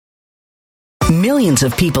Millions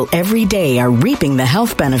of people every day are reaping the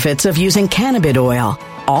health benefits of using cannabis oil,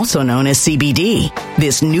 also known as CBD.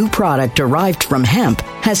 This new product derived from hemp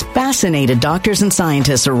has fascinated doctors and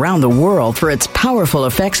scientists around the world for its powerful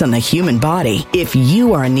effects on the human body. If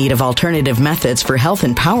you are in need of alternative methods for health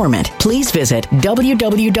empowerment, please visit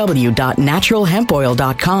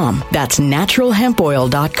www.naturalhempoil.com. That's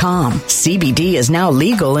naturalhempoil.com. CBD is now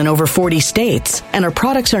legal in over 40 states, and our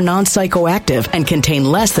products are non-psychoactive and contain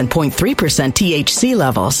less than 0.3% THC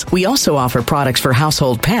levels. We also offer products for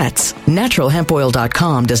household pets.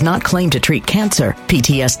 Naturalhempoil.com does not claim to treat cancer,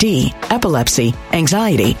 PTSD, epilepsy,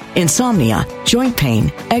 anxiety, insomnia, joint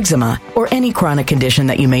pain, eczema, or any chronic condition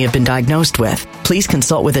that you may have been diagnosed with. Please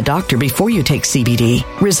consult with a doctor before you take CBD.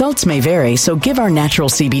 Results may vary, so give our natural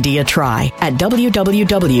CBD a try at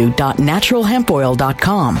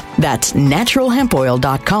www.naturalhempoil.com. That's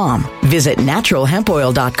naturalhempoil.com. Visit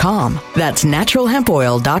naturalhempoil.com. That's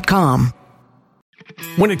naturalhempoil.com.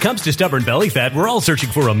 When it comes to stubborn belly fat, we're all searching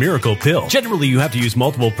for a miracle pill. Generally, you have to use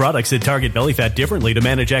multiple products that target belly fat differently to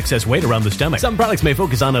manage excess weight around the stomach. Some products may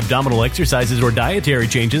focus on abdominal exercises or dietary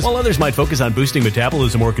changes, while others might focus on boosting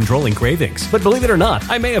metabolism or controlling cravings. But believe it or not,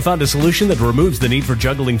 I may have found a solution that removes the need for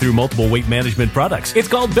juggling through multiple weight management products. It's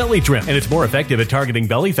called Belly Trim, and it's more effective at targeting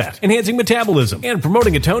belly fat, enhancing metabolism, and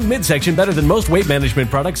promoting a toned midsection better than most weight management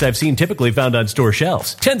products I've seen typically found on store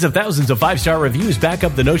shelves. Tens of thousands of 5-star reviews back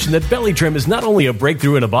up the notion that Belly Trim is not only a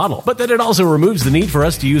breakthrough in a bottle, but that it also removes the need for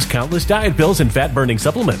us to use countless diet pills and fat-burning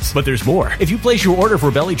supplements. But there's more. If you place your order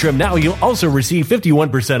for Belly Trim now, you'll also receive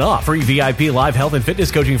 51% off, free VIP live health and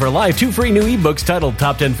fitness coaching for life, 2 free new ebooks titled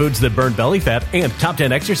Top 10 Foods That Burn Belly Fat and Top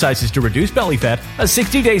 10 Exercises to Reduce Belly Fat, a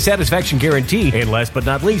 60-day satisfaction guarantee, and last but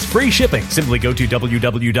not least, free shipping. Simply go to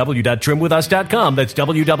www.trimwithus.com. That's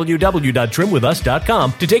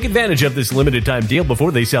www.trimwithus.com to take advantage of this limited time deal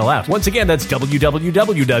before they sell out. Once again, that's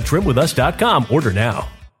www.trimwithus.com. Order now.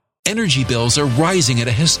 Energy bills are rising at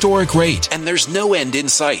a historic rate, and there's no end in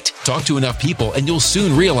sight. Talk to enough people, and you'll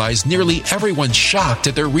soon realize nearly everyone's shocked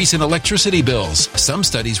at their recent electricity bills. Some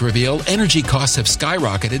studies reveal energy costs have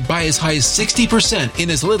skyrocketed by as high as 60%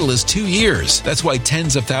 in as little as 2 years. That's why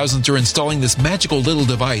tens of thousands are installing this magical little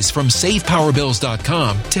device from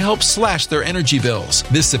SavePowerBills.com to help slash their energy bills.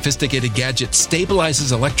 This sophisticated gadget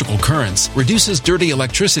stabilizes electrical currents, reduces dirty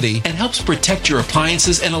electricity, and helps protect your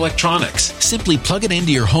appliances and electronics. Simply plug it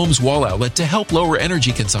into your home's wall outlet to help lower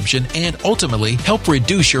energy consumption and ultimately help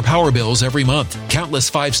reduce your power bills every month.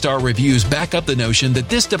 Countless 5-star reviews back up the notion that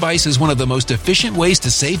this device is one of the most efficient ways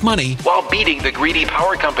to save money while beating the greedy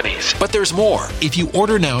power companies. But there's more. If you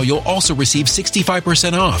order now, you'll also receive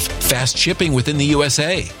 65% off, fast shipping within the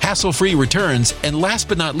USA, hassle-free returns, and last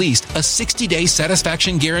but not least, a 60-day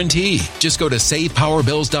satisfaction guarantee. Just go to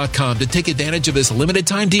SavePowerBills.com to take advantage of this limited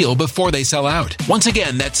time deal before they sell out. Once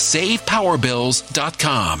again, that's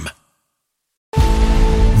SavePowerBills.com.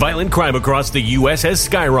 Violent crime across the U.S. has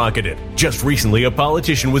skyrocketed. Just recently, a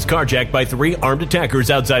politician was carjacked by 3 armed attackers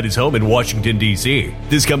outside his home in Washington, D.C.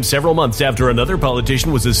 This comes several months after another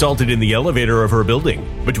politician was assaulted in the elevator of her building.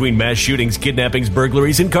 Between mass shootings, kidnappings,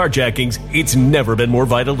 burglaries, and carjackings, it's never been more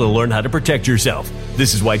vital to learn how to protect yourself.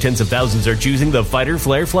 This is why tens of thousands are choosing the Fighter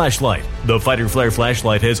Flare flashlight. The Fighter Flare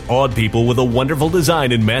flashlight has awed people with a wonderful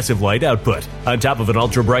design and massive light output. On top of an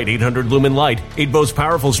ultra-bright 800-lumen light, it boasts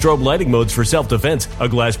powerful strobe lighting modes for self-defense, a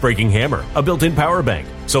glass-breaking hammer, a built-in power bank,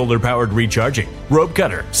 solar-powered recharging, rope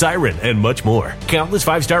cutter, siren, and much more. Countless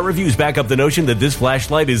 5-star reviews back up the notion that this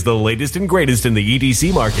flashlight is the latest and greatest in the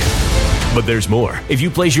EDC market. But there's more. If you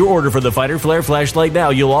place your order for the Fighter Flare flashlight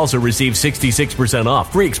now, you'll also receive 66%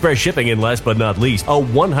 off, free express shipping, and last but not least, a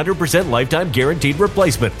 100% lifetime guaranteed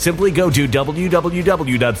replacement. Simply go to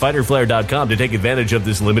www.fighterflare.com to take advantage of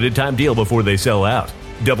this limited time deal before they sell out.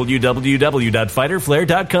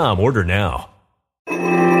 www.fighterflare.com. Order now.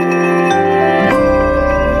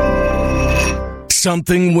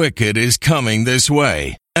 Something wicked is coming this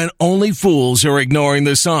way, and only fools are ignoring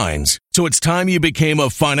the signs. So it's time you became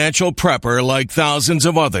a financial prepper like thousands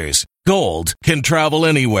of others. Gold can travel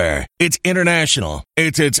anywhere. It's international.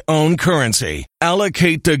 It's its own currency.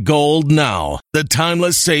 Allocate to gold now, the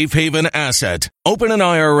timeless safe haven asset. Open an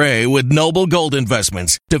IRA with Noble Gold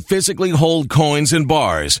Investments to physically hold coins and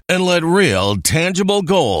bars and let real, tangible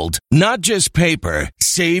gold, not just paper,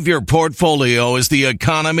 Save your portfolio as the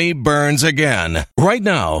economy burns again. Right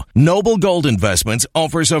now, Noble Gold Investments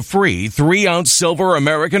offers a free 3-ounce silver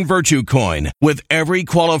American Virtue coin with every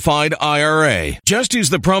qualified IRA. Just use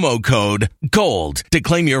the promo code GOLD to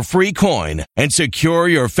claim your free coin and secure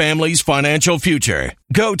your family's financial future.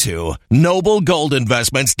 Go to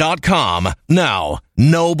noblegoldinvestments.com now.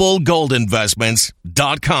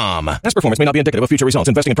 noblegoldinvestments.com. Past performance may not be indicative of future results.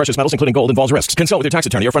 Investing in precious metals, including gold, involves risks. Consult with your tax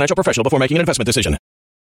attorney or financial professional before making an investment decision.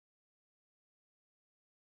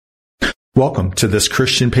 Welcome to this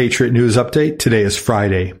Christian Patriot News Update. Today is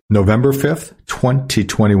Friday, November 5th,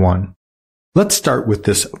 2021. Let's start with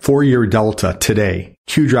this 4-year delta today.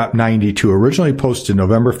 Q-drop 92, originally posted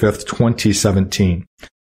November 5th, 2017.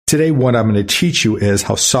 Today, what I'm going to teach you is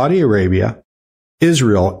how Saudi Arabia,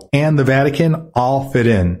 Israel, and the Vatican all fit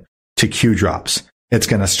in to Q-drops. It's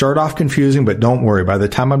going to start off confusing, but don't worry. By the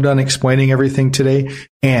time I'm done explaining everything today,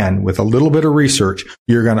 and with a little bit of research,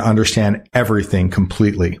 you're going to understand everything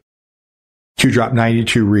completely. Q-drop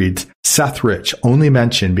 92 reads, Seth Rich, only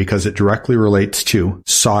mentioned because it directly relates to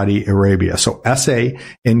Saudi Arabia. So SA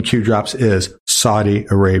in Q-drops is Saudi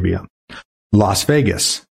Arabia. Las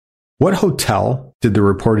Vegas. What hotel did the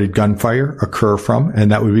reported gunfire occur from?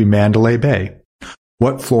 And that would be Mandalay Bay.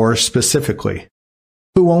 What floors specifically?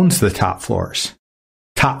 Who owns the top floors?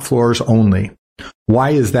 Top floors only.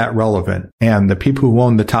 Why is that relevant? And the people who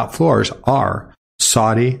own the top floors are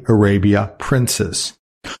Saudi Arabia princes.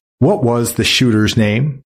 What was the shooter's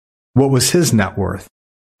name? What was his net worth?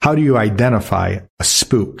 How do you identify a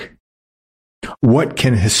spook? What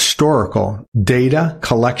can historical data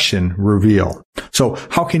collection reveal? So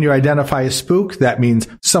how can you identify a spook? That means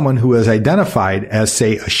someone who is identified as,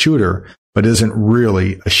 say, a shooter, but isn't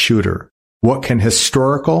really a shooter. What can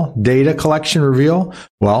historical data collection reveal?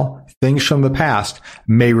 Well, things from the past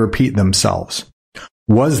may repeat themselves.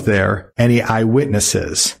 Was there any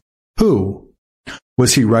eyewitnesses? Who?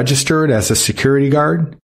 Was he registered as a security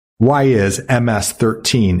guard? Why is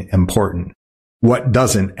MS-13 important? What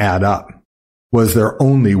doesn't add up? Was there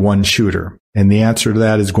only one shooter? And the answer to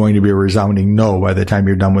that is going to be a resounding no by the time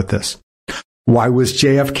you're done with this. Why was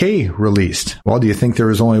JFK released? Well, do you think there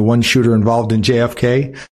was only one shooter involved in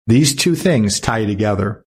JFK? These two things tie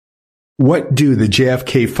together. What do the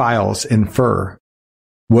JFK files infer?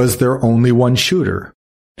 Was there only one shooter?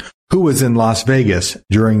 Who was in Las Vegas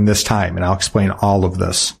during this time? And I'll explain all of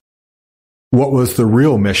this. What was the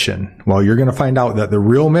real mission? Well, you're going to find out that the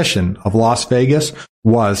real mission of Las Vegas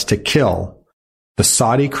was to kill the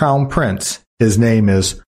Saudi crown prince. His name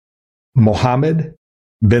is Mohammed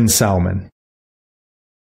bin Salman.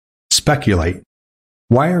 Speculate.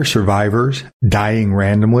 Why are survivors dying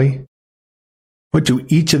randomly? What do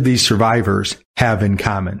each of these survivors have in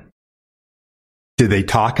common? Did they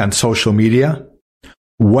talk on social media?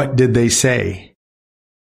 What did they say?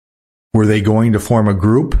 Were they going to form a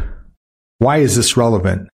group? Why is this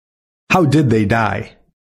relevant? How did they die?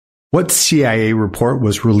 What CIA report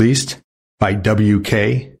was released by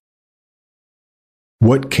WK?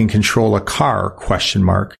 What can control a car? ?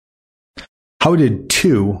 How did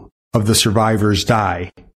 2 of the survivors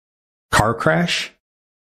die? Car crash?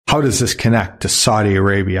 How does this connect to Saudi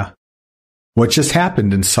Arabia? What just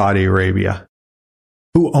happened in Saudi Arabia?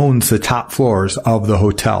 Who owns the top floors of the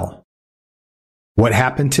hotel? What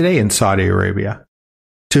happened today in Saudi Arabia?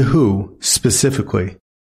 To who specifically?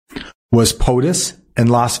 Was POTUS in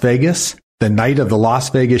Las Vegas the night of the Las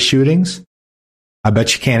Vegas shootings? I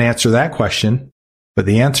bet you can't answer that question, but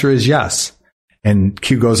the answer is yes. And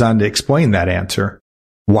Q goes on to explain that answer.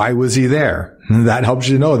 Why was he there? That helps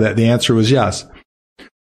you know that the answer was yes.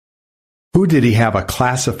 Who did he have a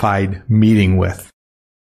classified meeting with?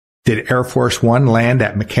 Did Air Force One land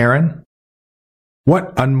at McCarran?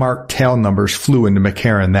 What unmarked tail numbers flew into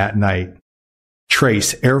McCarran that night?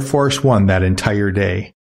 Trace Air Force One that entire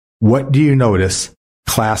day. What do you notice?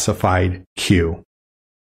 Classified Q.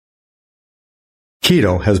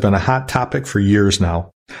 Keto has been a hot topic for years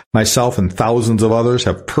now. Myself and thousands of others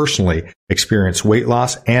have personally experienced weight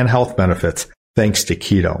loss and health benefits thanks to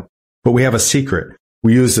keto. But we have a secret.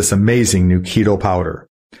 We use this amazing new keto powder.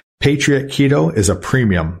 Patriot Keto is a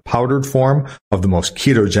premium powdered form of the most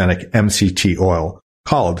ketogenic MCT oil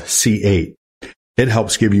called C8. It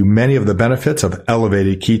helps give you many of the benefits of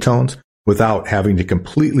elevated ketones without having to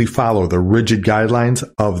completely follow the rigid guidelines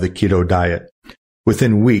of the keto diet.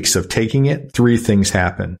 Within weeks of taking it, 3 things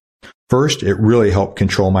happen. First, it really helped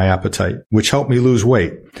control my appetite, which helped me lose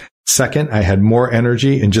weight. Second, I had more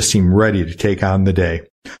energy and just seemed ready to take on the day.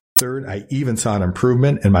 Third, I even saw an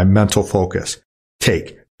improvement in my mental focus.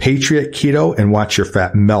 Take Patriot Keto and watch your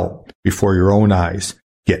fat melt before your own eyes.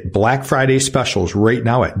 Get Black Friday specials right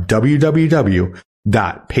now at www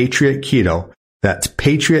www.patriotketo. That's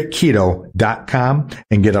patriotketo.com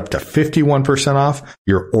and get up to 51% off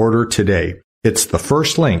your order today. It's the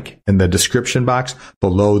first link in the description box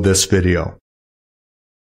below this video.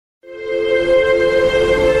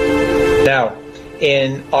 Now,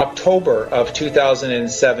 in October of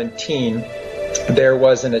 2017, there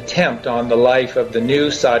was an attempt on the life of the new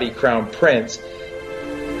Saudi crown prince.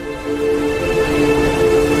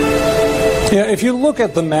 Yeah, if you look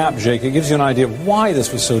at the map, Jake, it gives you an idea of why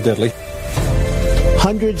this was so deadly.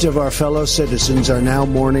 Hundreds of our fellow citizens are now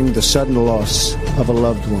mourning the sudden loss of a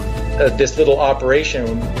loved one. This little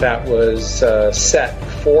operation that was set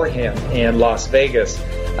for him in Las Vegas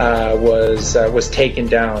was taken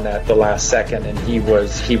down at the last second, and he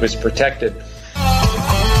was protected.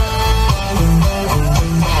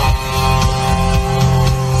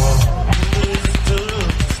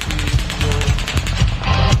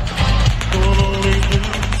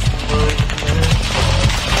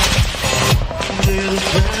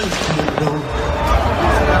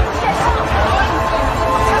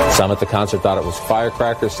 Some at the concert thought it was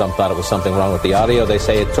firecrackers. Some thought it was something wrong with the audio. They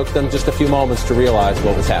say it took them just a few moments to realize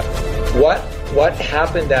what was happening. What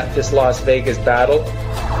happened at this Las Vegas battle?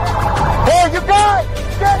 Hey, you guys!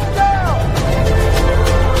 Get down!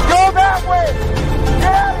 Go that way!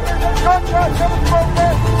 Get out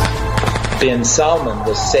of here! Bin Salman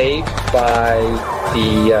was saved by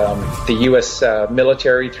the U.S.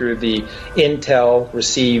 military through the intel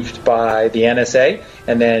received by the NSA,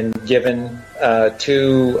 and then given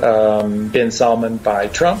to Bin Salman by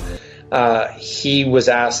Trump. He was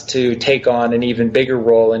asked to take on an even bigger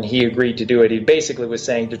role, and he agreed to do it. He basically was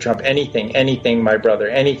saying to Trump, anything, my brother,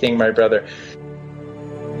 anything, my brother.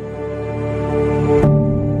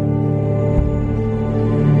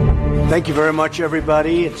 Thank you very much,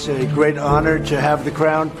 everybody. It's a great honor to have the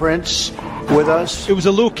Crown Prince with us. It was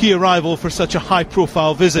a low-key arrival for such a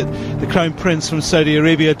high-profile visit. The Crown Prince from Saudi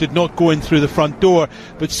Arabia did not go in through the front door,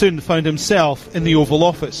 but soon found himself in the Oval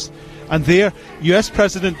Office. And there, US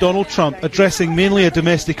President Donald Trump addressing mainly a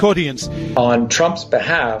domestic audience. On Trump's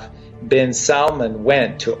behalf, Bin Salman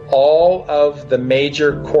went to all of the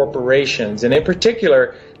major corporations, and in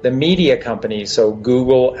particular, the media companies, so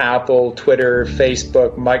Google, Apple, Twitter,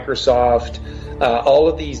 Facebook, Microsoft, all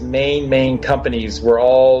of these main companies were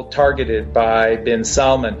all targeted by Bin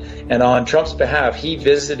Salman. And on Trump's behalf, he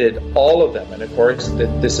visited all of them. And of course,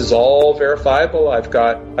 this is all verifiable. I've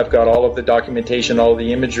got all of the documentation, all of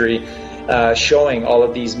the imagery showing all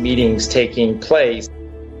of these meetings taking place.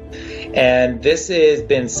 And this is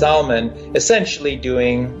Bin Salman essentially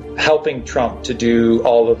helping Trump to do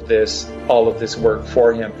all of this work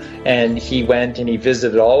for him. And he went and he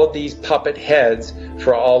visited all of these puppet heads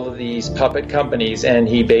for all of these puppet companies, and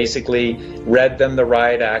he basically read them the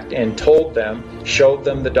riot act and showed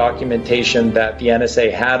them the documentation that the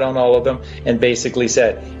NSA had on all of them, and basically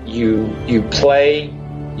said, you play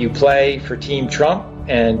for Team Trump,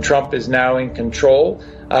 and Trump is now in control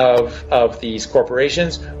of these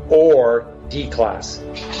corporations, or declass.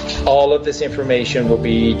 All of this information will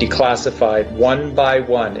be declassified one by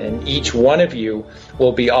one, and each one of you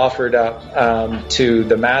will be offered up to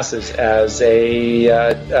the masses as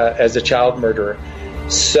a child murderer.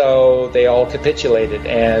 So they all capitulated,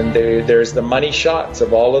 and there's the money shots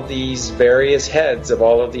of all of these various heads of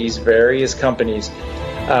all of these various companies,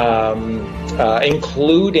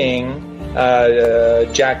 including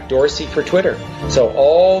Jack Dorsey for Twitter. So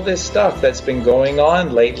all this stuff that's been going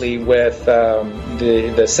on lately with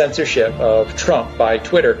the censorship of Trump by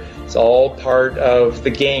Twitter, it's all part of the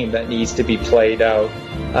game that needs to be played out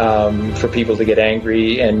for people to get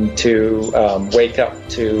angry and to wake up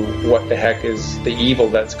to what the heck is the evil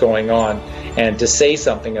that's going on, and to say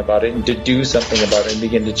something about it and to do something about it and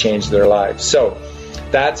begin to change their lives. So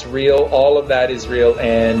that's real. All of that is real.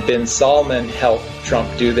 And Bin Salman helped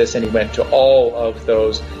Trump do this, and he went to all of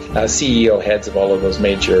those CEO heads of all of those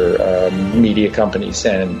major media companies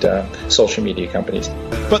and social media companies.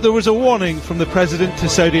 But there was a warning from the president to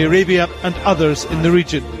Saudi Arabia and others in the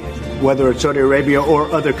region. Whether it's Saudi Arabia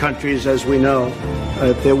or other countries, as we know,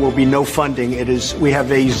 there will be no funding. We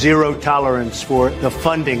have a zero tolerance for the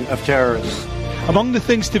funding of terrorists. Among the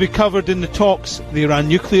things to be covered in the talks, the Iran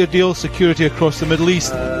nuclear deal, security across the Middle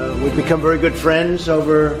East. We've become very good friends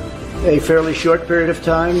over a fairly short period of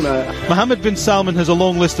time. Mohammed bin Salman has a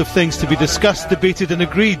long list of things to be discussed, debated and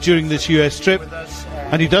agreed during this US trip,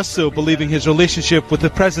 and he does so believing his relationship with the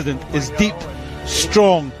president is deep,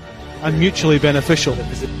 strong and mutually beneficial.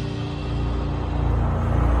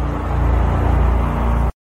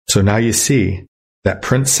 So now you see that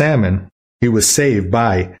Prince Salman, he was saved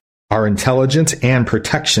by our intelligence and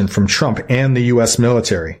protection from Trump and the U.S.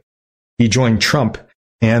 military. He joined Trump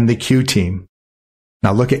and the Q team.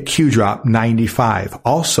 Now look at Q drop 95,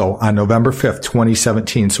 also on November 5th,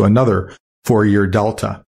 2017, so another 4-year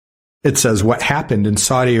delta. It says what happened in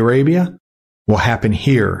Saudi Arabia will happen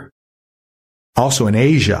here, also in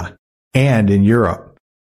Asia and in Europe.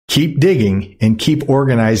 Keep digging and keep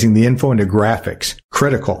organizing the info into graphics.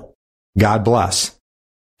 Critical. God bless.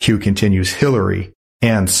 Q continues Hillary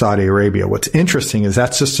and Saudi Arabia. What's interesting is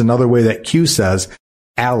that's just another way that Q says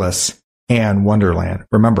Alice and Wonderland.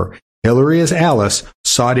 Remember, Hillary is Alice,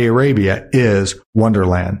 Saudi Arabia is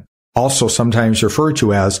Wonderland, also sometimes referred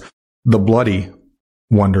to as the Bloody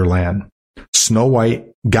Wonderland. Snow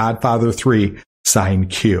White, Godfather 3, sign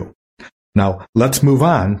Q. Now, let's move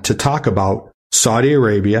on to talk about Saudi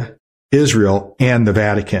Arabia, Israel, and the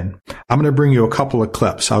Vatican. I'm going to bring you a couple of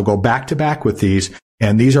clips. I'll go back to back with these,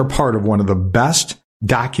 and these are part of one of the best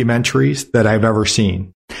documentaries that I've ever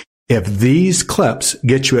seen. If these clips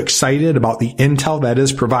get you excited about the intel that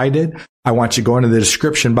is provided, I want you to go into the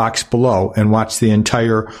description box below and watch the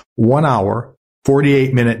entire 1 hour,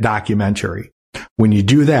 48-minute documentary. When you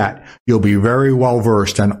do that, you'll be very well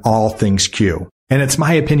versed on all things Q. And it's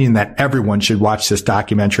my opinion that everyone should watch this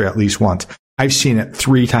documentary at least once. I've seen it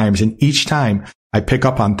 3 times, and each time I pick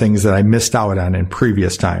up on things that I missed out on in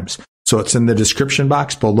previous times. So it's in the description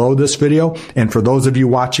box below this video. And for those of you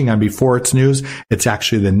watching on Before It's News, it's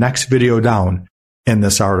actually the next video down in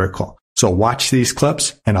this article. So watch these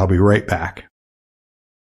clips and I'll be right back.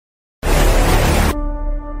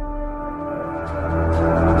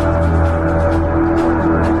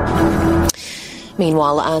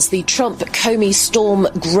 Meanwhile, as the Trump-Comey storm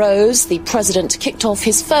grows, the president kicked off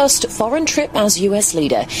his first foreign trip as U.S.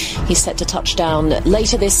 leader. He's set to touch down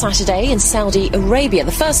later this Saturday in Saudi Arabia,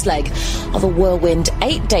 the first leg of a whirlwind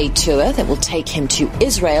 8-day tour that will take him to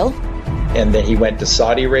Israel. And then he went to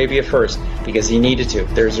Saudi Arabia first because he needed to.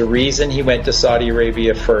 There's a reason he went to Saudi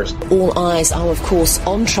Arabia first. All eyes are, of course,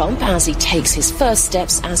 on Trump as he takes his first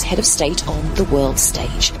steps as head of state on the world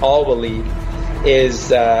stage. All believe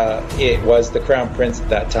it was the Crown Prince at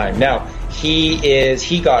that time. Now,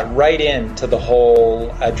 he got right into the whole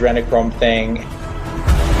adrenochrome thing.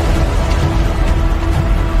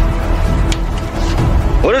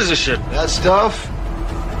 What is this shit? That stuff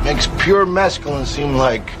makes pure mescaline seem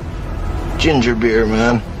like ginger beer,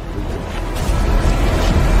 man.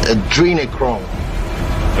 Adrenochrome.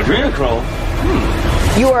 Adrenochrome?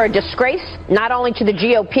 You are a disgrace, not only to the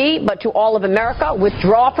GOP, but to all of America.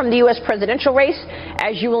 Withdraw from the U.S. presidential race,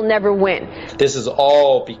 as you will never win. This is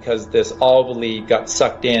all because this all believe got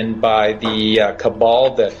sucked in by the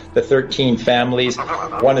cabal, the 13 families,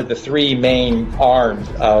 one of the 3 main arms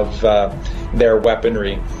of their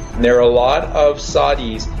weaponry. And there are a lot of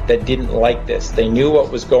Saudis that didn't like this. They knew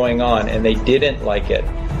what was going on, and they didn't like it.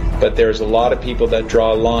 But there's a lot of people that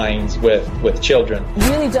draw lines with children.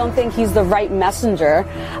 Really don't think he's the right messenger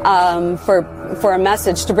for a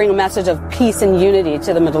message, to bring a message of peace and unity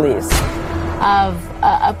to the Middle East. Of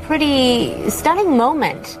a pretty stunning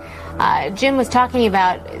moment. Jim was talking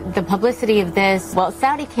about the publicity of this. Well,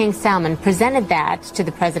 Saudi King Salman presented that to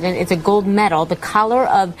the president. It's a gold medal. The collar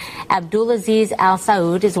of Abdulaziz Al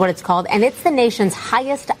Saud is what it's called, and it's the nation's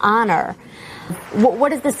highest honor.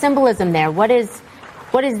 What is the symbolism there? What is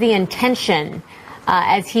the intention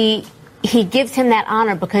as he gives him that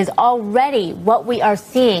honor? Because already what we are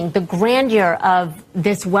seeing, the grandeur of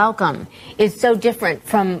this welcome, is so different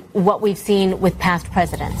from what we've seen with past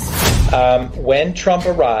presidents. When Trump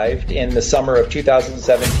arrived in the summer of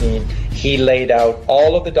 2017, he laid out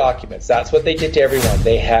all of the documents. That's what they did to everyone.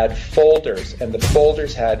 They had folders, and the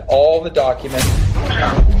folders had all the documents.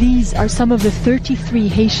 These are some of the 33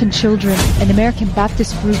 Haitian children an American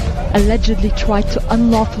Baptist group allegedly tried to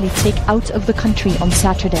unlawfully take out of the country on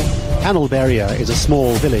Saturday. Canalberia is a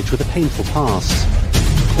small village with a painful past.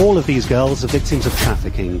 All of these girls are victims of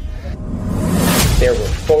trafficking. There were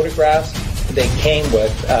photographs. They came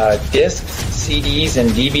with discs, CDs, and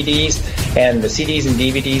DVDs, and the CDs and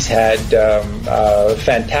DVDs had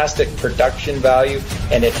fantastic production value,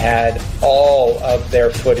 and it had all of their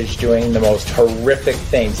footage doing the most horrific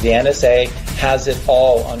things. The NSA has it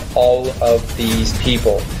all on all of these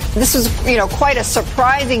people. This was, quite a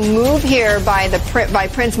surprising move here by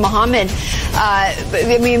Prince Mohammed.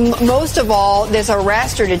 I mean, most of all, this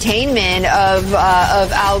arrest or detainment of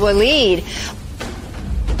Al-Walid.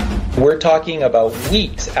 We're talking about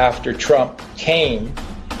weeks after Trump came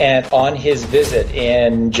and on his visit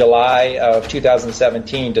in July of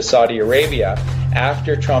 2017 to Saudi Arabia.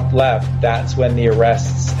 After Trump left, that's when the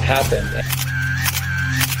arrests happened.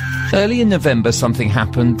 Early in November, something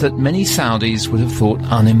happened that many Saudis would have thought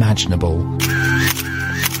unimaginable.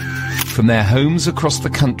 from their homes across the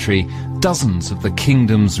country, dozens of the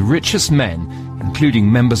kingdom's richest men,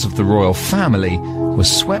 including members of the royal family, were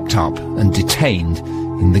swept up and detained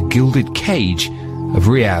in the gilded cage of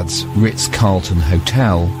Riyadh's Ritz-Carlton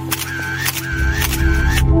Hotel.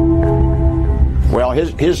 Well,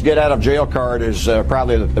 his get-out-of-jail card is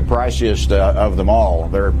probably the priciest of them all.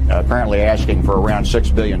 They're apparently asking for around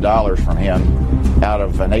 $6 billion from him out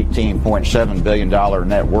of an $18.7 billion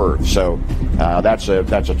net worth. So that's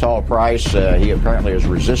a tall price. He apparently is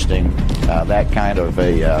resisting that kind of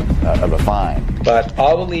a fine. But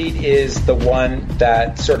Al-Walid is the one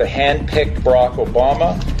that sort of handpicked Barack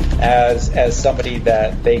Obama as somebody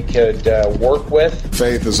that they could work with.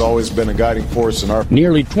 Faith has always been a guiding force in our...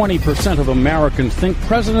 Nearly 20% of Americans think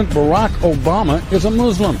President Barack Obama is a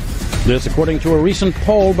Muslim. This according to a recent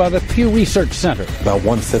poll by the Pew Research Center. About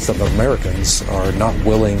 1/5 of Americans are not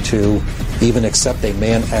willing to even accept a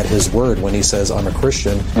man at his word when he says, I'm a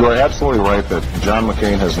Christian. You are absolutely right that John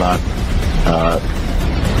McCain has not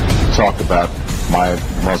talked about my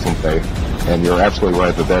Muslim faith, and you're absolutely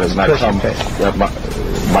right that has not come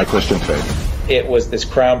my Christian faith. It was this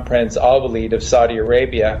Crown Prince Al-Walid of Saudi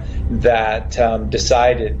Arabia that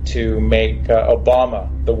decided to make Obama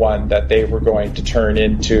the one that they were going to turn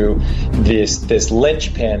into this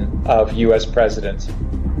linchpin of U.S. presidents.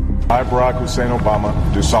 I, Barack Hussein Obama,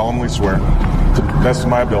 do solemnly swear, to the best of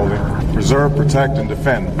my ability, preserve, protect, and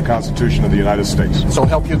defend the Constitution of the United States. So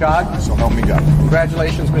help you God? So help me God.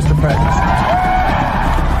 Congratulations, Mr. President.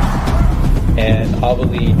 And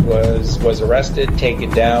Al-Walid was arrested, taken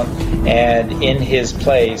down, and in his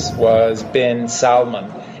place was bin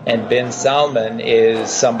Salman. And bin Salman is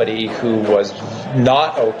somebody who was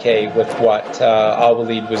not okay with what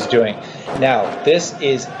Al-Walid was doing. Now, this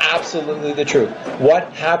is absolutely the truth.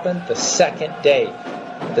 What happened the second day?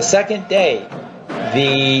 The second day,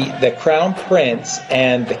 the Crown Prince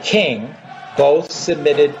and the King both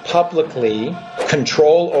submitted publicly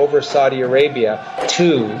control over Saudi Arabia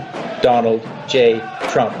to Donald J.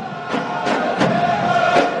 Trump.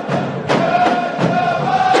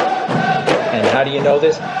 And how do you know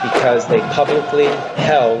this? Because they publicly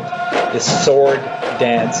held this sword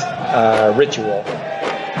dance ritual,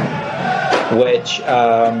 which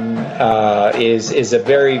is a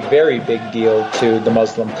very, very big deal to the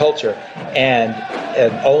Muslim culture. And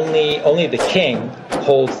only the king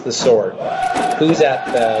holds the sword, who's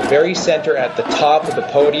at the very center, at the top of the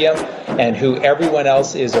podium, and who everyone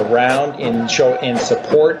else is around in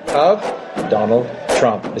support of Donald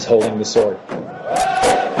Trump is holding the sword.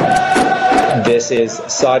 This is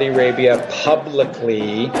Saudi Arabia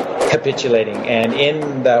publicly capitulating, and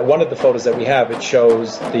in one of the photos that we have, it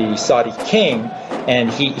shows the Saudi king,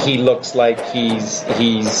 and he looks like he's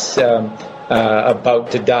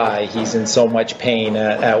about to die. He's in so much pain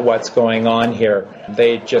at what's going on here.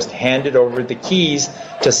 They just handed over the keys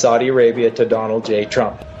to Saudi Arabia to Donald J.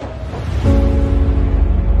 Trump.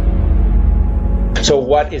 So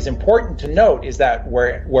what is important to note is that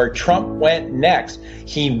where Trump went next,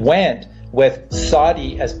 he went with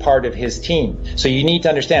Saudi as part of his team. So you need to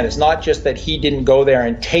understand, it's not just that he didn't go there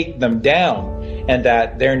and take them down and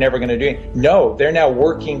that they're never going to do it. No, they're now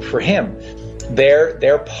working for him.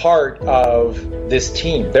 They're part of this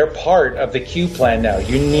team. They're part of the Q plan now.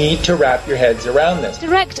 You need to wrap your heads around this.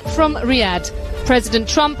 Direct from Riyadh, President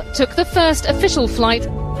Trump took the first official flight.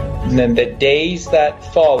 And then the days that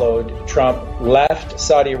followed, Trump left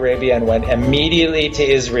Saudi Arabia and went immediately to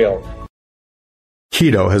Israel.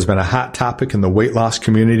 Keto has been a hot topic in the weight loss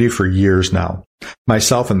community for years now.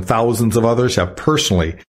 Myself and thousands of others have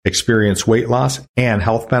personally experienced weight loss and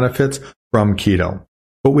health benefits from keto.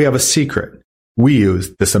 But we have a secret. We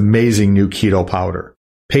use this amazing new keto powder.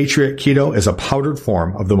 Patriot Keto is a powdered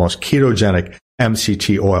form of the most ketogenic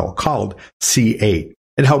MCT oil called C8.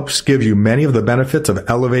 It helps give you many of the benefits of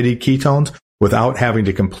elevated ketones without having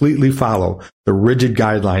to completely follow the rigid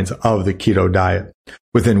guidelines of the keto diet.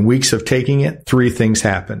 Within weeks of taking it, 3 things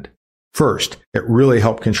happened. First, it really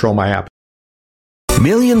helped control my appetite.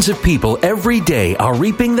 Millions of people every day are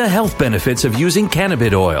reaping the health benefits of using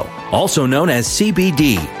cannabis oil, also known as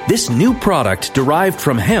CBD. This new product derived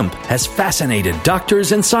from hemp has fascinated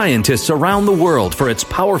doctors and scientists around the world for its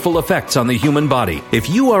powerful effects on the human body. If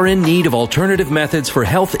you are in need of alternative methods for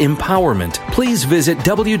health empowerment, please visit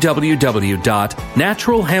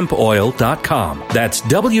www.naturalhempoil.com. That's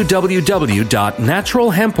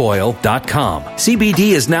www.naturalhempoil.com. CBD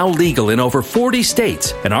is now legal in over 40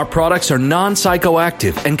 states, and our products are non-psychoactive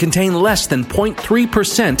active and contain less than 0.3%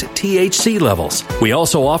 THC levels. We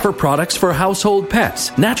also offer products for household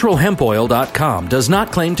pets. NaturalHempOil.com does not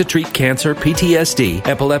claim to treat cancer, PTSD,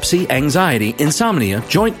 epilepsy, anxiety, insomnia,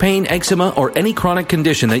 joint pain, eczema, or any chronic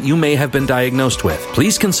condition that you may have been diagnosed with.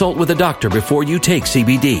 Please consult with a doctor before you take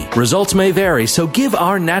CBD. Results may vary, so give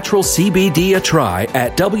our natural CBD a try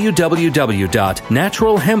at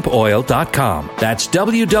www.naturalhempoil.com. That's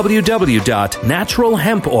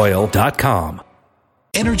www.naturalhempoil.com.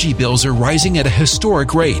 Energy bills are rising at a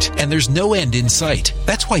historic rate, and there's no end in sight.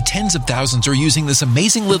 That's why tens of thousands are using this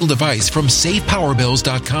amazing little device from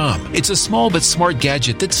SavePowerBills.com. It's a small but smart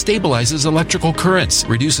gadget that stabilizes electrical currents,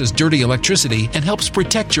 reduces dirty electricity, and helps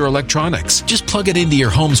protect your electronics. Just plug it into your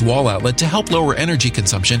home's wall outlet to help lower energy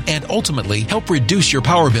consumption and ultimately help reduce your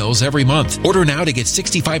power bills every month. Order now to get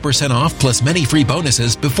 65% off plus many free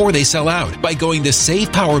bonuses before they sell out by going to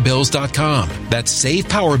SavePowerBills.com. That's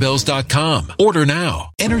SavePowerBills.com. Order now.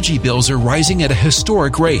 Energy bills are rising at a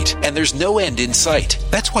historic rate, and there's no end in sight.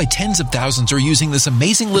 That's why tens of thousands are using this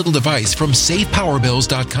amazing little device from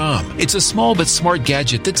SavePowerBills.com. It's a small but smart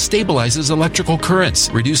gadget that stabilizes electrical currents,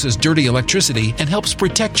 reduces dirty electricity, and helps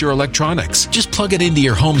protect your electronics. Just plug it into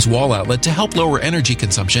your home's wall outlet to help lower energy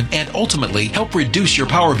consumption and ultimately help reduce your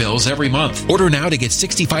power bills every month. Order now to get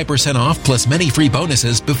 65% off plus many free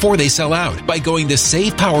bonuses before they sell out by going to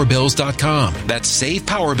SavePowerBills.com. That's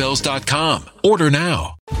SavePowerBills.com. Order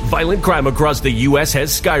now. Violent crime across the U.S.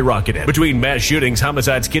 has skyrocketed. Between mass shootings,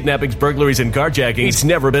 homicides, kidnappings, burglaries, and carjackings, it's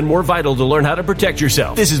never been more vital to learn how to protect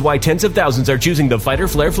yourself. This is why tens of thousands are choosing the Fighter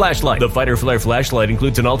Flare flashlight. The Fighter Flare flashlight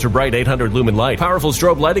includes an ultra-bright 800 lumen light, powerful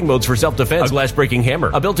strobe lighting modes for self-defense, a glass-breaking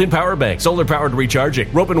hammer, a built-in power bank, solar-powered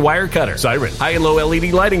recharging, rope and wire cutter, siren, high and low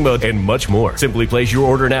LED lighting mode, and much more. Simply place your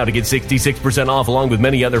order now to get 66% off along with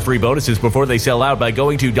many other free bonuses before they sell out by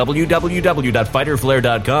going to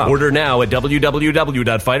www.fighterflare.com. Order now at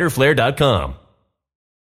www.fighterflare.com.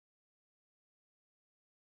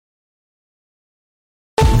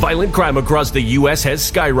 Violent crime across the U.S.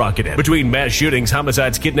 has skyrocketed. Between mass shootings,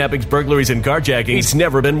 homicides, kidnappings, burglaries, and carjackings, it's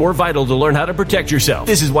never been more vital to learn how to protect yourself.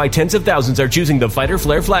 This is why tens of thousands are choosing the Fighter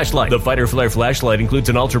Flare flashlight. The Fighter Flare flashlight includes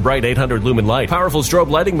an ultra-bright 800 lumen light, powerful strobe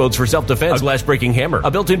lighting modes for self-defense, a glass-breaking hammer, a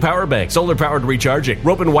built-in power bank, solar-powered recharging,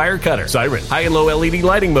 rope and wire cutter, siren, high and low LED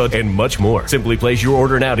lighting mode, and much more. Simply place your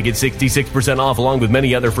order now to get 66% off along with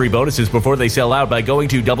many other free bonuses before they sell out by going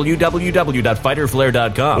to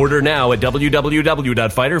www.fighterflare.com. Order now at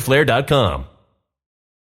www.fighterflare.com.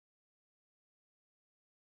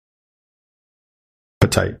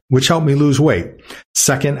 Appetite, which helped me lose weight.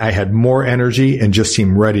 Second, I had more energy and just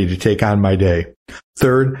seemed ready to take on my day.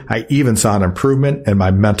 Third, I even saw an improvement in my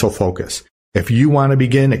mental focus. If you want to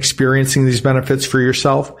begin experiencing these benefits for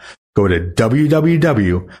yourself, go to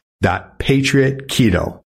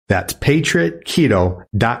www.patriotketo. That's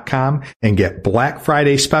patriotketo.com and get Black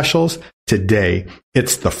Friday specials today.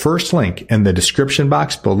 It's the first link in the description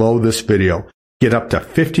box below this video. Get up to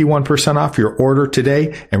 51% off your order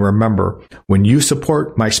today. And remember, when you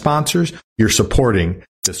support my sponsors, you're supporting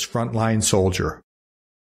this frontline soldier.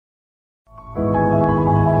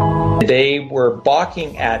 They were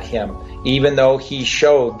balking at him, even though he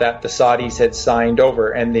showed that the Saudis had signed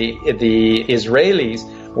over, and the Israelis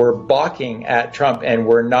were balking at Trump and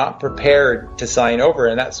were not prepared to sign over.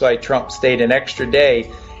 And that's why Trump stayed an extra day.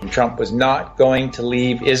 And Trump was not going to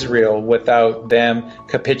leave Israel without them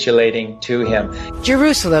capitulating to him.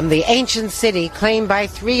 Jerusalem, the ancient city claimed by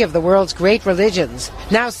three of the world's great religions,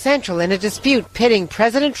 now central in a dispute pitting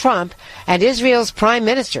President Trump and Israel's prime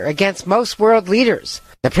minister against most world leaders.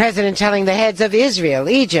 The president telling the heads of Israel,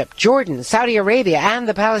 Egypt, Jordan, Saudi Arabia, and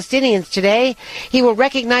the Palestinians today he will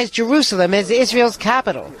recognize Jerusalem as Israel's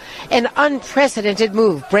capital. An unprecedented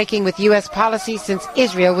move breaking with U.S. policy since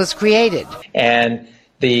Israel was created. And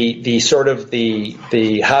the sort of the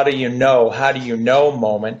how do you know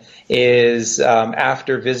moment is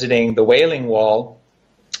after visiting the Wailing Wall,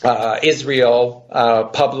 Israel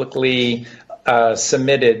publicly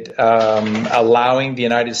submitted allowing the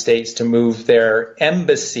United States to move their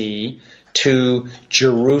embassy to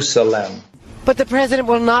Jerusalem. But the president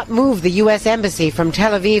will not move the U.S. embassy from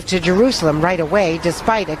Tel Aviv to Jerusalem right away,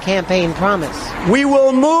 despite a campaign promise. We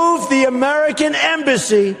will move the American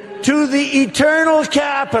embassy to the eternal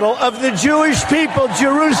capital of the Jewish people,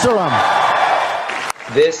 Jerusalem.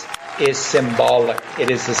 This is symbolic.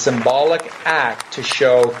 It is a symbolic act to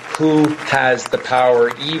show who has the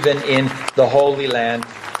power, even in the Holy Land.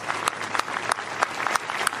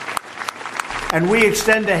 And we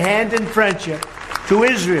extend a hand in friendship to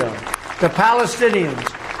Israel, the Palestinians,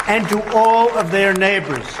 and to all of their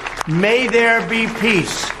neighbors. May there be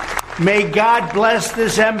peace. May God bless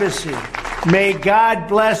this embassy. May God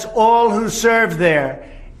bless all who serve there,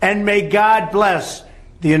 and may God bless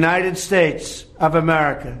the United States of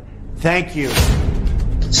America. Thank you.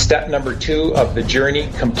 Step number 2 of the journey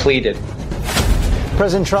completed.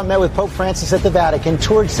 President Trump met with Pope Francis at the Vatican,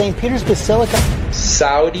 toured St. Peter's Basilica.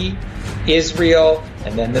 Saudi, Israel,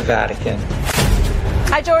 and then the Vatican.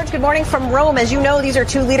 Hi, George. Good morning from Rome. As you know, these are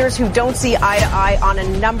two leaders who don't see eye to eye on a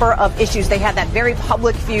number of issues. They had that very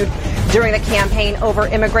public feud during the campaign over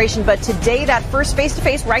immigration. But today, that first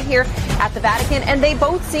face-to-face right here at the Vatican, and they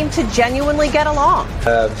both seem to genuinely get along.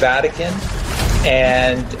 Vatican,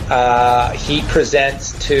 and he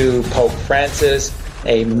presents to Pope Francis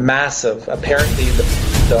a massive, apparently the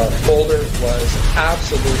folder was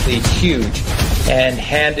absolutely huge, and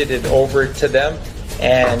handed it over to them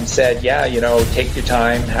and said, yeah, take your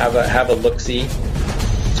time, have a look-see.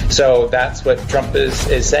 So that's what Trump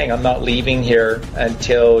is saying. I'm not leaving here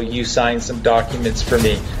until you sign some documents for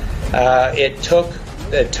me. It took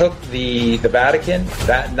the Vatican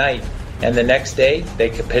that night, and the next day they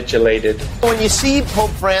capitulated. When you see Pope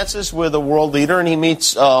Francis with a world leader, and he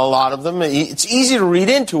meets a lot of them, it's easy to read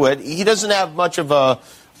into it. He doesn't have much of a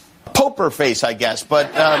poker face, I guess,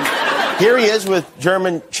 but here he is with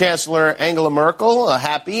German Chancellor Angela Merkel,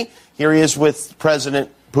 happy. Here he is with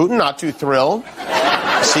President Putin, not too thrilled.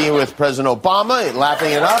 See him with President Obama,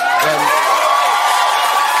 laughing it up.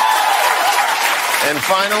 And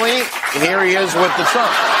finally, here he is with the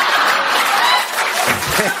Trump.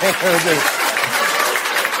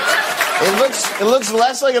 It looks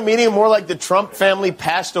less like a meeting and more like the Trump family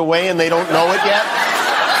passed away and they don't know it yet.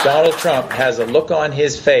 Donald Trump has a look on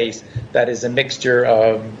his face that is a mixture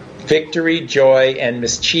of victory, joy, and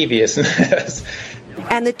mischievousness.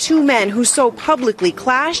 And the two men who so publicly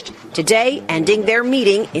clashed, today ending their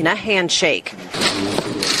meeting in a handshake.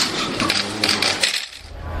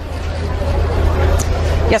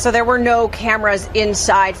 Yeah, so there were no cameras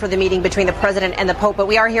inside for the meeting between the president and the Pope, but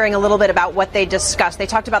we are hearing a little bit about what they discussed. They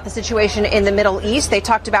talked about the situation in the Middle East. They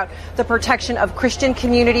talked about the protection of Christian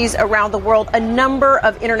communities around the world. A number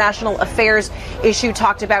of international affairs issues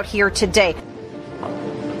talked about here today.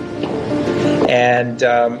 And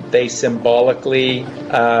they symbolically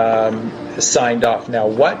signed off. Now,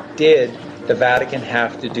 what did the Vatican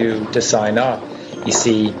have to do to sign off? You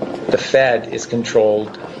see, the Fed is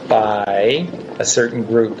controlled by a certain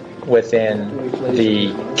group within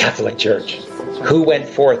the Catholic Church who went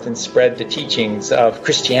forth and spread the teachings of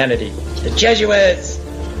Christianity. The Jesuits!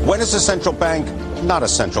 When is a central bank not a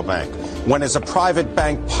central bank? When is a private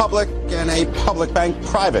bank public and a public bank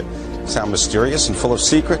private? Sound mysterious and full of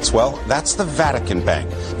secrets? Well, that's the Vatican Bank.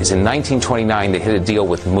 Is in 1929 they hit a deal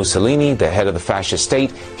with Mussolini, the head of the fascist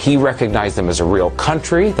state. He recognized them as a real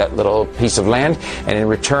country, that little piece of land, and in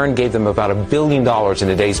return gave them about $1 billion in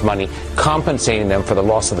today's money, compensating them for the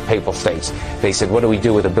loss of the Papal States. They said, what do we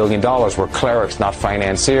do with $1 billion? We're clerics, not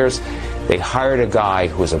financiers. They hired a guy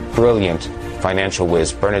who was a brilliant financial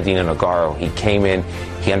whiz, Bernardino Nogaro. He came in,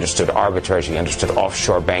 he understood arbitrage, he understood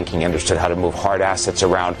offshore banking, he understood how to move hard assets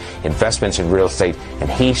around, investments in real estate,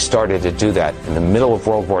 and he started to do that. In the middle of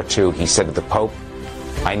World War II, he said to the Pope,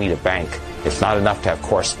 I need a bank. It's not enough to have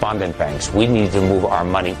correspondent banks. We need to move our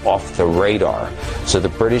money off the radar so the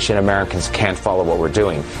British and Americans can't follow what we're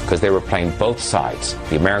doing, because they were playing both sides.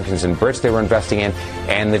 The Americans and Brits they were investing in,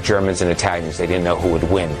 and the Germans and Italians. They didn't know who would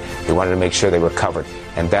win. They wanted to make sure they were covered.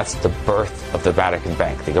 And that's the birth of the Vatican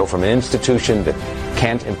Bank. They go from an institution that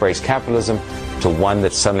can't embrace capitalism to one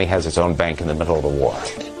that suddenly has its own bank in the middle of the war.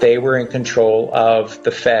 They were in control of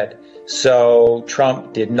the Fed. So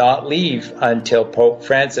Trump did not leave until Pope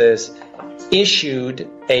Francis issued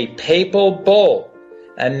a papal bull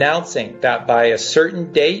announcing that by a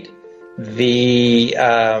certain date, the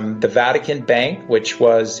Vatican Bank, which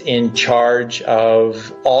was in charge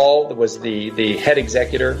of was the head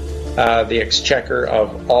executor, the exchequer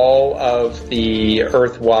of all of the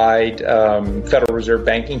earthwide Federal Reserve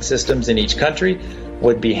banking systems in each country,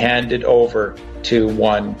 would be handed over to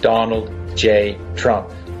one Donald J. Trump.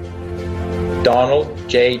 Donald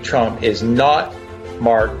J. Trump is not,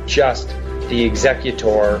 Mark, just the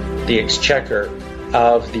executor, the exchequer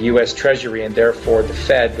of the U.S. Treasury and therefore the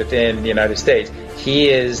Fed within the United States. He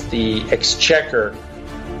is the exchequer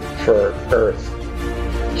for Earth.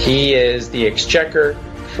 He is the exchequer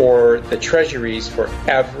for the treasuries for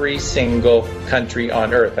every single country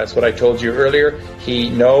on Earth. That's what I told you earlier.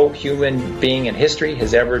 No human being in history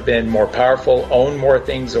has ever been more powerful, owned more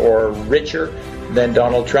things, or richer than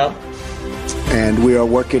Donald Trump. And we are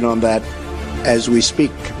working on that as we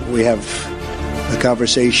speak. We have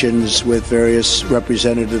conversations with various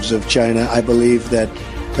representatives of China. I believe that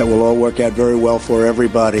will all work out very well for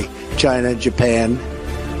everybody. China, Japan,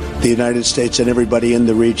 the United States and everybody in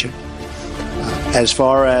the region. As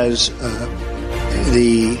far as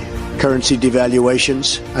the currency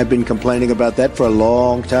devaluations, I've been complaining about that for a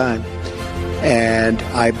long time. And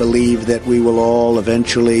I believe that we will all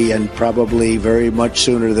eventually, and probably very much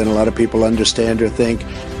sooner than a lot of people understand or think,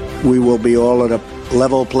 we will be all at a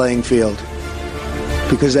level playing field.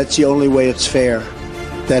 Because that's the only way it's fair.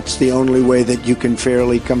 That's the only way that you can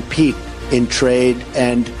fairly compete in trade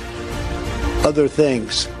and other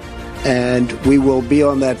things. And we will be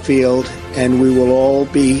on that field, and we will all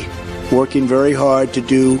be working very hard to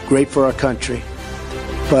do great for our country.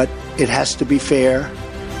 But it has to be fair,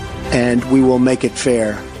 and we will make it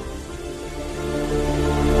fair.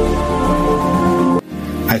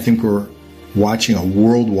 I think we're watching a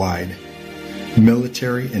worldwide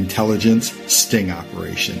military intelligence sting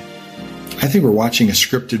operation. I think we're watching a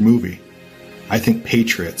scripted movie. I think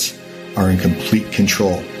patriots are in complete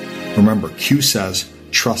control. Remember, Q says,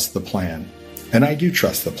 trust the plan. And I do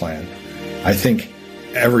trust the plan. I think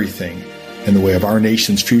everything in the way of our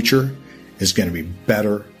nation's future is going to be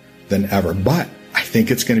better than ever. But I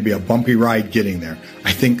think it's going to be a bumpy ride getting there.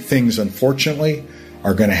 I think things, unfortunately,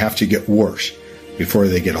 are going to have to get worse before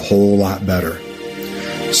they get a whole lot better.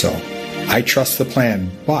 So I trust the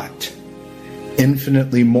plan, but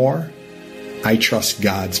infinitely more, I trust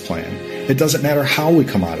God's plan. It doesn't matter how we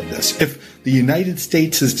come out of this. If the United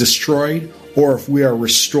States is destroyed or if we are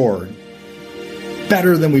restored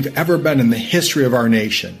better than we've ever been in the history of our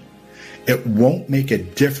nation, it won't make a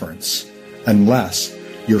difference unless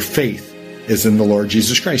your faith is in the Lord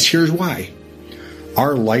Jesus Christ. Here's why.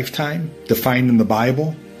 Our lifetime, defined in the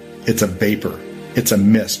Bible, it's a vapor. It's a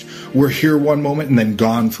mist. We're here one moment and then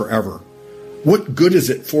gone forever. What good is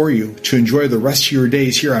it for you to enjoy the rest of your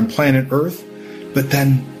days here on planet Earth, but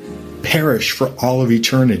then perish for all of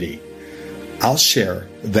eternity? I'll share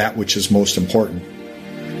that which is most important.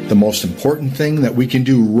 The most important thing that we can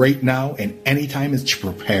do right now and anytime is to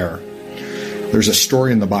prepare. There's a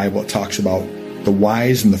story in the Bible that talks about the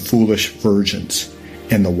wise and the foolish virgins.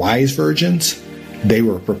 And the wise virgins, they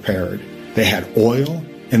were prepared. They had oil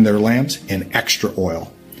in their lamps and extra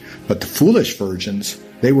oil. But the foolish virgins,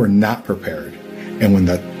 they were not prepared. And when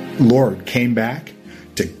the Lord came back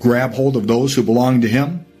to grab hold of those who belonged to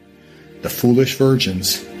him, the foolish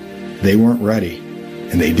virgins, they weren't ready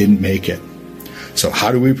and they didn't make it. So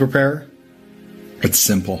how do we prepare? It's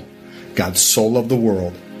simple. God so loved the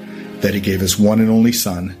world that he gave his one and only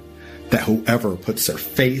Son, that whoever puts their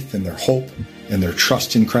faith and their hope and their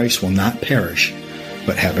trust in Christ will not perish,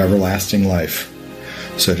 but have everlasting life.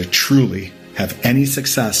 So to truly have any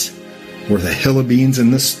success worth a hill of beans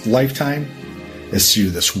in this lifetime is to do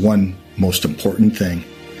this one most important thing,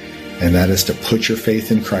 and that is to put your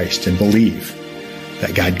faith in Christ and believe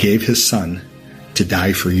that God gave his Son to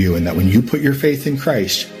die for you, and that when you put your faith in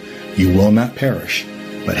Christ, you will not perish,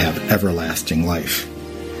 but have everlasting life.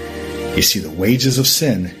 You see, the wages of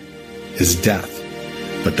sin is death,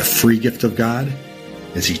 but the free gift of God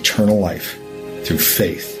is eternal life through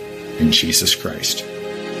faith in Jesus Christ.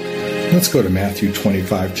 Let's go to Matthew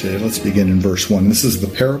 25 today. Let's begin in verse 1. This is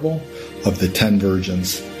the parable of the 10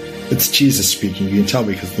 virgins. It's Jesus speaking. You can tell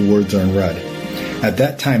because the words are in red. At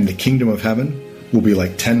that time, the kingdom of heaven will be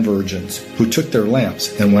like 10 virgins who took their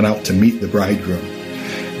lamps and went out to meet the bridegroom.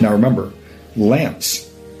 Now remember,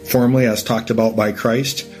 lamps, formerly as talked about by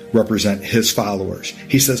Christ, represent his followers.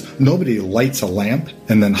 He says nobody lights a lamp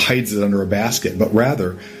and then hides it under a basket, but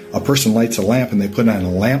rather a person lights a lamp and they put it on a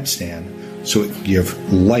lampstand so it can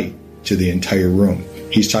give light to the entire room.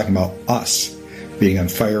 He's talking about us being on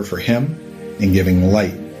fire for him and giving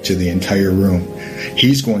light to the entire room.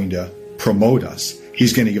 He's going to promote us.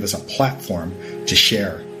 He's going to give us a platform to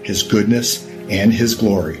share his goodness and his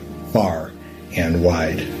glory far and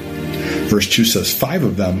wide. Verse 2 says, 5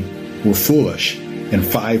 of them were foolish and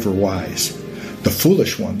 5 were wise. The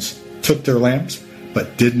foolish ones took their lamps,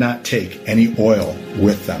 but did not take any oil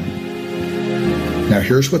with them. Now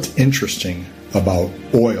here's what's interesting about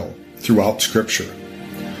oil throughout Scripture.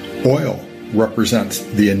 Oil represents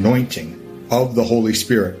the anointing of the Holy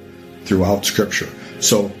Spirit throughout Scripture.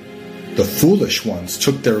 So the foolish ones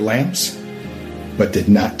took their lamps, but did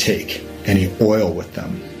not take any oil with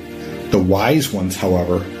them. The wise ones,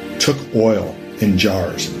 however, took oil in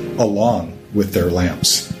jars along with their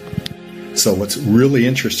lamps. So what's really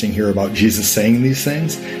interesting here about Jesus saying these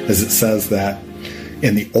things is it says that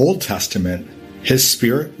in the Old Testament, his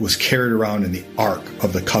spirit was carried around in the Ark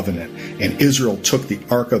of the Covenant, and Israel took the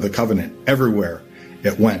Ark of the Covenant everywhere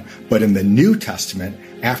it went. But in the New Testament,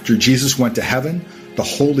 after Jesus went to heaven, the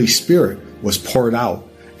Holy Spirit was poured out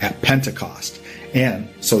at Pentecost. And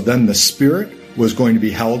so then the Spirit was going to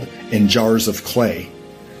be held in jars of clay.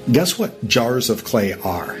 Guess what jars of clay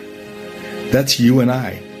are? That's you and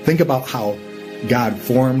I. Think about how God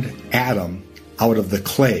formed Adam out of the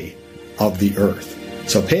clay of the earth.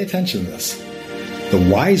 So pay attention to this. The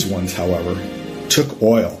wise ones, however, took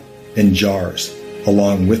oil in jars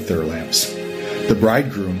along with their lamps. The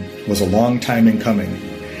bridegroom was a long time in coming,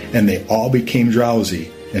 and they all became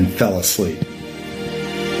drowsy and fell asleep.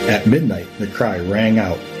 At midnight, the cry rang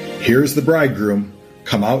out, "Here's the bridegroom,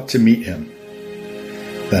 come out to meet him."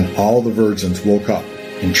 Then all the virgins woke up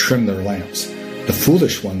and trimmed their lamps. The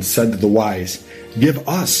foolish ones said to the wise, "Give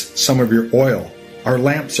us some of your oil. Our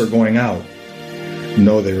lamps are going out."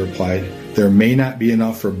 "No," they replied, "there may not be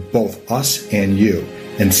enough for both us and you.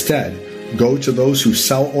 Instead, go to those who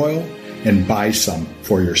sell oil and buy some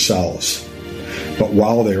for yourselves." But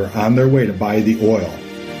while they were on their way to buy the oil,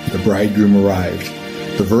 the bridegroom arrived.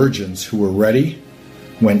 The virgins who were ready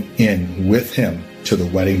went in with him to the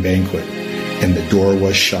wedding banquet, and the door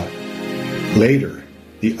was shut. Later,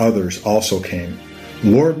 the others also came.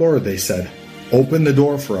 "Lord, Lord," they said, "open the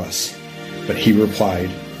door for us." But he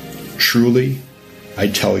replied, "Truly, I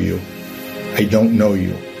tell you, I don't know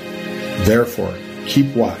you. Therefore,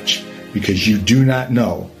 keep watch, because you do not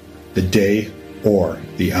know the day or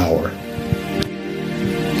the hour."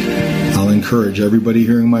 I'll encourage everybody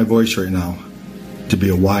hearing my voice right now to be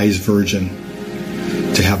a wise virgin,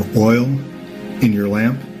 to have oil in your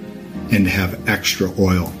lamp and to have extra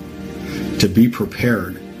oil, to be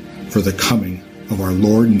prepared for the coming of our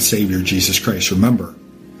Lord and Savior Jesus Christ. Remember,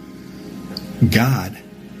 God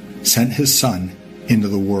sent his Son into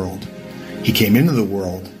the world. He came into the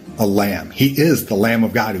world a lamb. He is the Lamb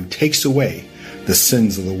of God who takes away the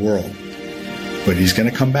sins of the world. But he's going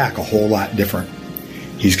to come back a whole lot different.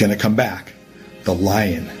 He's going to come back the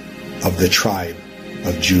Lion of the tribe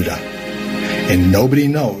of Judah. And nobody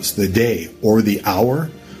knows the day or the hour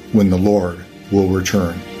when the Lord will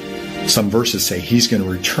return. Some verses say he's going to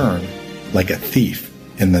return like a thief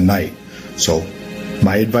in the night. So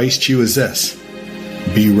my advice to you is this: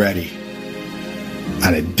 be ready.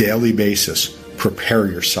 On a daily basis, prepare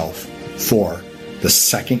yourself for the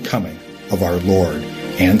second coming of our Lord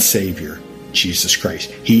and Savior, Jesus Christ.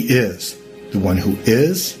 He is the one who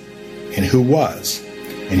is and who was,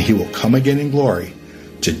 and he will come again in glory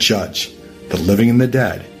to judge the living and the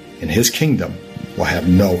dead, and his kingdom will have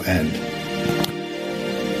no end.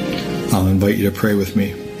 I'll invite you to pray with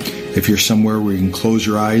me. If you're somewhere where you can close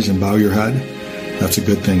your eyes and bow your head, that's a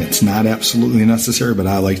good thing. It's not absolutely necessary, but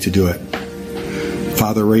I like to do it.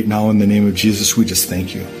 Father, right now in the name of Jesus, we just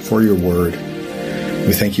thank you for your word.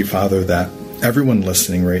 We thank you, Father, that everyone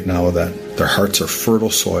listening right now, that their hearts are fertile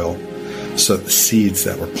soil, so that the seeds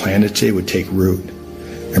that were planted today would take root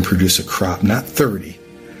and produce a crop, not 30,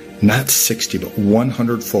 not 60, but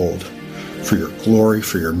 100-fold for your glory,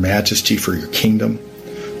 for your majesty, for your kingdom,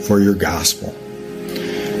 for your gospel.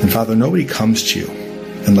 And Father, nobody comes to you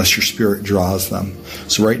unless your Spirit draws them.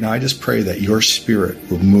 So right now I just pray that your Spirit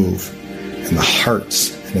will move in the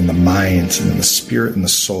hearts and in the minds and in the spirit and the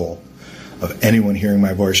soul of anyone hearing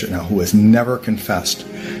my voice right now who has never confessed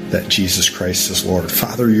that Jesus Christ is Lord.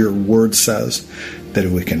 Father, your word says that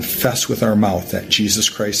if we confess with our mouth that Jesus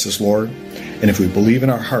Christ is Lord, and if we believe in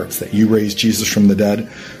our hearts that you raised Jesus from the dead,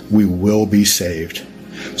 we will be saved.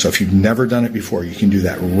 So if you've never done it before, you can do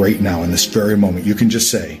that right now in this very moment. You can just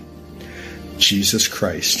say, Jesus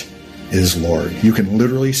Christ is Lord. You can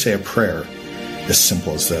literally say a prayer as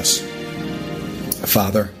simple as this.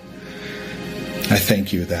 Father, I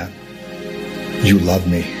thank you that you love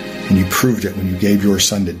me, and you proved it when you gave your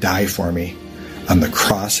Son to die for me on the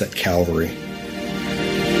cross at Calvary.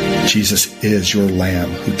 Jesus is your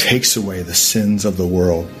Lamb who takes away the sins of the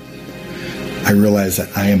world. I realize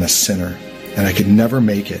that I am a sinner, and I could never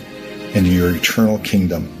make it into your eternal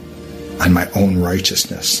kingdom on my own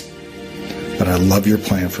righteousness. But I love your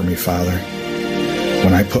plan for me, Father.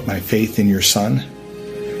 When I put my faith in your Son,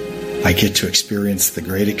 I get to experience the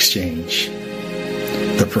great exchange,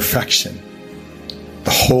 the perfection, the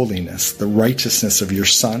holiness, the righteousness of your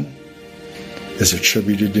Son is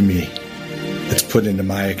attributed to me. It's put into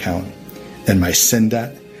my account, and my sin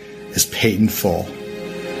debt is paid in full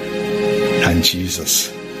on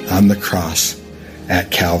Jesus, on the cross at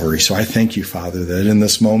Calvary. So I thank you, Father, that in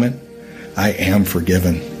this moment I am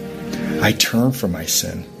forgiven. I turn from my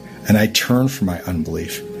sin, and I turn from my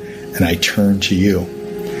unbelief, and I turn to you.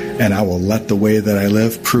 And I will let the way that I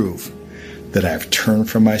live prove that I have turned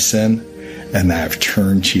from my sin and that I have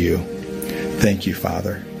turned to you. Thank you,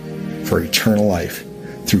 Father, for eternal life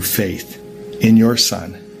through faith in your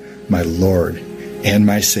Son, my Lord and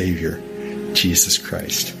my Savior, Jesus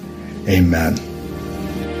Christ. Amen.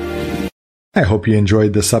 I hope you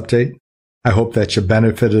enjoyed this update. I hope that you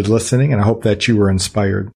benefited listening, and I hope that you were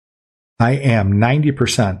inspired. I am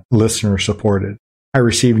 90% listener supported. I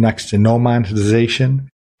receive next to no monetization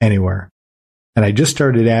anywhere. And I just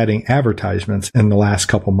started adding advertisements in the last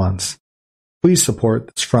couple months. Please support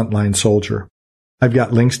this frontline soldier. I've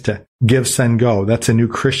got links to Give, Send, Go. That's a new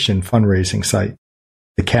Christian fundraising site.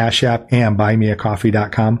 The Cash App and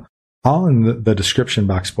BuyMeACoffee.com, all in the description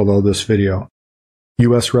box below this video.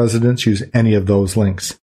 U.S. residents use any of those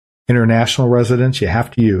links. International residents, you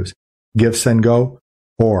have to use Give, Send, Go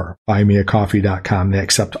or BuyMeACoffee.com. They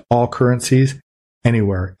accept all currencies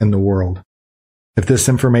anywhere in the world. If this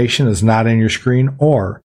information is not on your screen,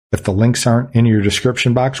 or if the links aren't in your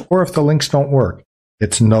description box, or if the links don't work,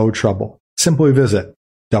 it's no trouble. Simply visit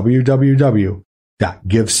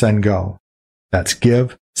www.GiveSendGo. That's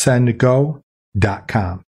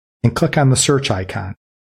GiveSendGo.com. And click on the search icon.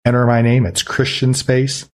 Enter my name. It's Christian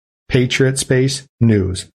Space, Patriot Space,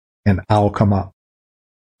 News, and I'll come up.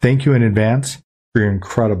 Thank you in advance for your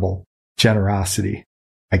incredible generosity.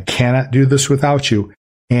 I cannot do this without you,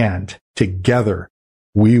 and together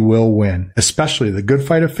we will win, especially the good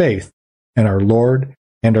fight of faith in our Lord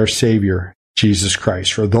and our Savior, Jesus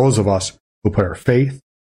Christ, for those of us who put our faith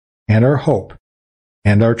and our hope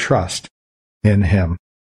and our trust in Him.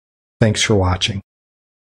 Thanks for watching.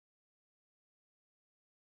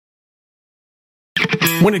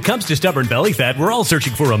 When it comes to stubborn belly fat, we're all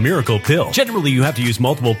searching for a miracle pill. Generally, you have to use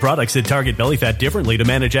multiple products that target belly fat differently to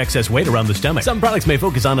manage excess weight around the stomach. Some products may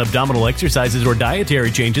focus on abdominal exercises or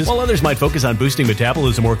dietary changes, while others might focus on boosting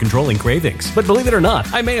metabolism or controlling cravings. But believe it or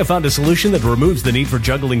not, I may have found a solution that removes the need for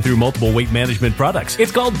juggling through multiple weight management products.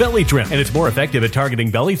 It's called Belly Trim, and it's more effective at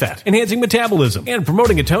targeting belly fat, enhancing metabolism, and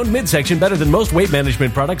promoting a toned midsection better than most weight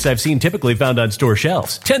management products I've seen typically found on store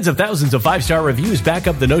shelves. Tens of thousands of 5-star reviews back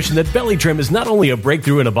up the notion that Belly Trim is not only a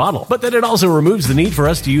breakthrough in a bottle, but that it also removes the need for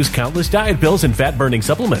us to use countless diet pills and fat-burning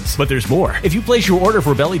supplements. But there's more. If you place your order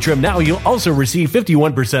for Belly Trim now, you'll also receive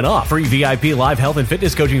 51% off, free VIP live health and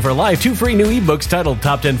fitness coaching for life, 2 free new ebooks titled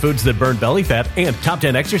Top 10 Foods That Burn Belly Fat and Top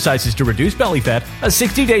 10 Exercises to Reduce Belly Fat, a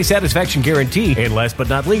 60-day satisfaction guarantee, and last but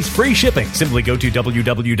not least, free shipping. Simply go to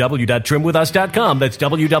www.trimwithus.com. That's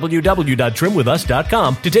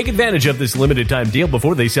www.trimwithus.com to take advantage of this limited time deal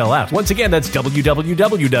before they sell out. Once again, that's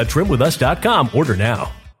www.trimwithus.com. Order now.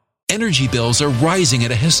 Energy bills are rising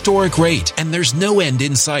at a historic rate, and there's no end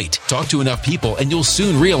in sight. Talk to enough people, and you'll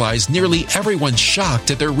soon realize nearly everyone's shocked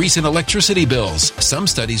at their recent electricity bills. Some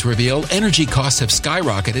studies reveal energy costs have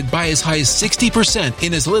skyrocketed by as high as 60%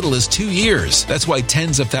 in as little as 2 years. That's why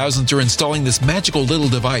tens of thousands are installing this magical little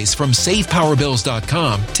device from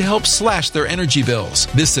SavePowerBills.com to help slash their energy bills.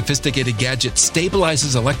 This sophisticated gadget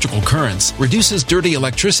stabilizes electrical currents, reduces dirty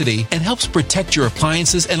electricity, and helps protect your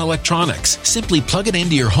appliances and electronics. Simply plug it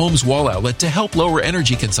into your home's wall outlet to help lower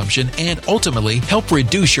energy consumption and ultimately help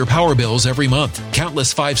reduce your power bills every month.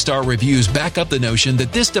 Countless 5-star reviews back up the notion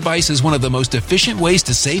that this device is one of the most efficient ways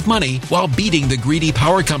to save money while beating the greedy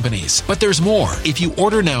power companies. But there's more. If you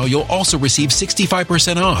order now, you'll also receive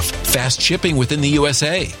 65% off, fast shipping within the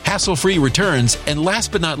USA, hassle-free returns, and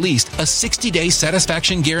last but not least, a 60-day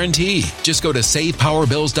satisfaction guarantee. Just go to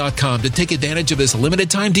SavePowerBills.com to take advantage of this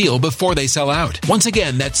limited time deal before they sell out. Once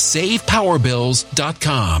again, that's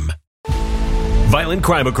SavePowerBills.com. Violent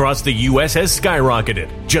crime across the U.S. has skyrocketed.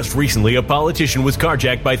 Just recently, a politician was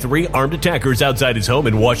carjacked by 3 armed attackers outside his home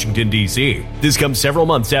in Washington, D.C. This comes several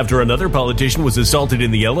months after another politician was assaulted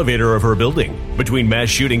in the elevator of her building. Between mass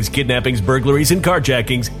shootings, kidnappings, burglaries, and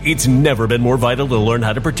carjackings, it's never been more vital to learn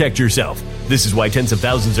how to protect yourself. This is why tens of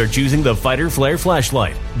thousands are choosing the Fighter Flare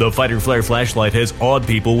flashlight. The Fighter Flare flashlight has awed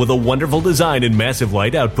people with a wonderful design and massive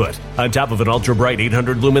light output. On top of an ultra-bright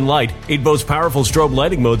 800-lumen light, it boasts powerful strobe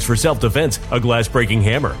lighting modes for self-defense, a glass-breaking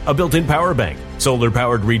hammer, a built-in power bank,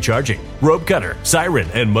 solar-powered recharging, rope cutter, siren,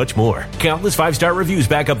 and much more. Countless 5-star reviews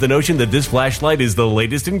back up the notion that this flashlight is the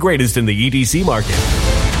latest and greatest in the EDC market.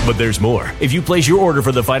 But there's more. If you place your order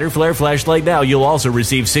for the Fighter Flare flashlight now, you'll also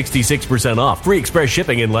receive 66% off, free express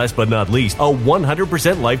shipping, and last but not least, a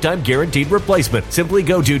 100% lifetime guaranteed replacement. Simply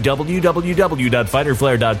go to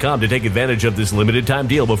www.fighterflare.com to take advantage of this limited time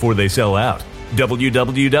deal before they sell out.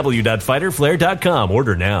 www.fighterflare.com.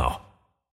 Order now.